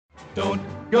Don't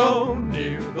go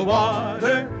near the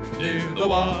water,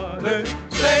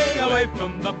 stay away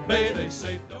from the bay, they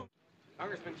say don't.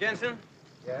 Congressman Jensen?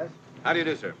 Yes? How do you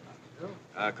do, sir?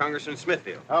 Congressman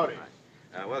Smithfield. Howdy.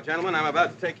 Well, gentlemen, I'm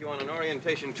about to take you on an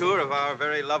orientation tour of our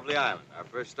very lovely island. Our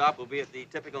first stop will be at the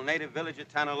typical native village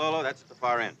at Tanalolo. That's at the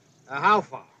far end. How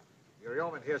far? Your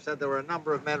yeoman here said there were a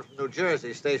number of men from New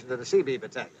Jersey stationed at the CB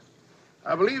battalion.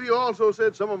 I believe you also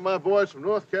said some of my boys from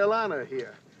North Carolina are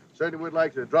here. Certainly would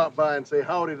like to drop by and say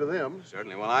howdy to them.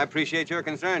 Certainly. Well, I appreciate your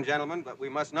concern, gentlemen, but we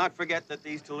must not forget that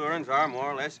these Tellurans are more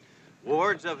or less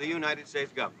wards of the United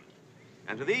States government.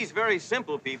 And to these very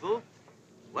simple people,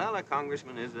 well, a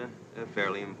congressman is a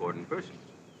fairly important person.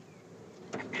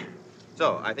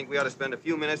 So, I think we ought to spend a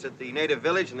few minutes at the native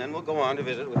village, and then we'll go on to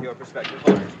visit with your prospective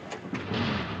owners.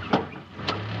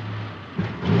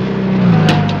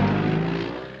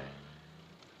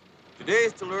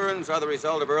 Today's Tellurans are the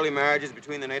result of early marriages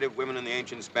between the native women and the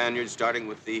ancient Spaniards, starting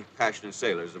with the passionate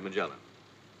sailors of Magellan.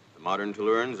 The modern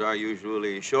Tellurans are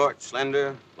usually short,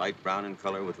 slender, light brown in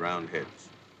color with round heads.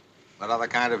 What other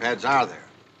kind of heads are there?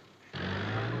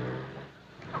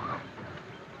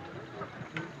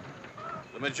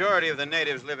 The majority of the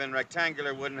natives live in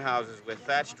rectangular wooden houses with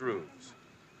thatched roofs.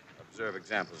 Observe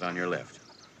examples on your left.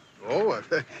 Oh,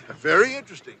 very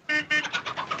interesting.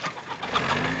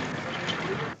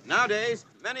 Nowadays,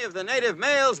 many of the native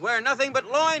males wear nothing but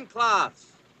loincloths.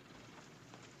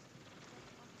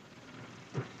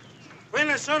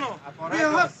 They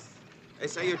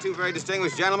say you're two very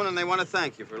distinguished gentlemen, and they want to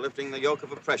thank you for lifting the yoke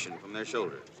of oppression from their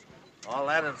shoulders. All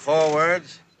that in 4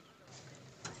 words?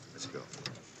 Let's go.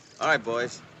 All right,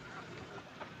 boys.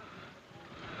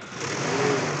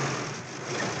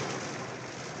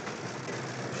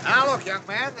 Now, look, young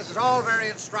man, this is all very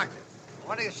instructive.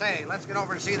 What do you say? Let's get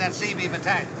over and see that CB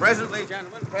battalion. Presently,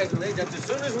 gentlemen, presently, just as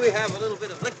soon as we have a little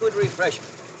bit of liquid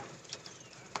refreshment.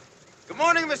 Good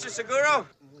morning, Mr. Seguro.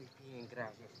 Muy bien,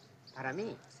 gracias. Para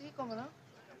mí. Sí, cómo no.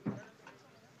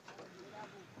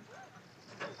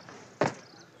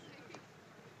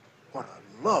 What a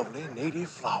lovely native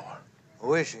flower.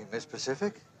 Who is she, Miss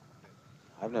Pacific?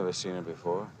 I've never seen her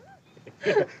before.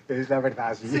 Es la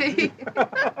verdad, sí. Sí.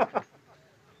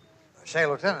 Say,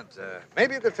 Lieutenant,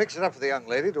 maybe you could fix it up for the young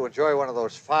lady to enjoy one of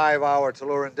those 5-hour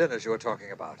Telluran dinners you were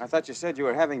talking about. I thought you said you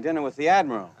were having dinner with the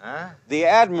Admiral. Huh? The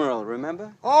Admiral,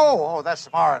 remember? Oh, that's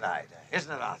tomorrow night,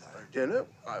 isn't it, Arthur? Dinner?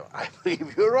 I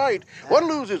believe you're right. One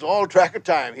loses all track of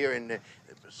time here in the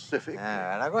Pacific.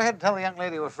 Now go ahead and tell the young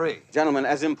lady we're free. Gentlemen,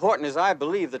 as important as I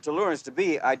believe the Tellurans to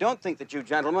be, I don't think that you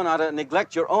gentlemen ought to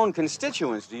neglect your own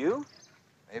constituents, do you?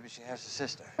 Maybe she has a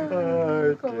sister.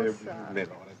 ¿Cómo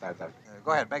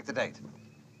Go ahead, make the date.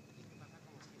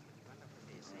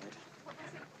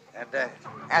 And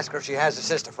ask her if she has a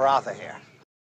sister for Arthur here.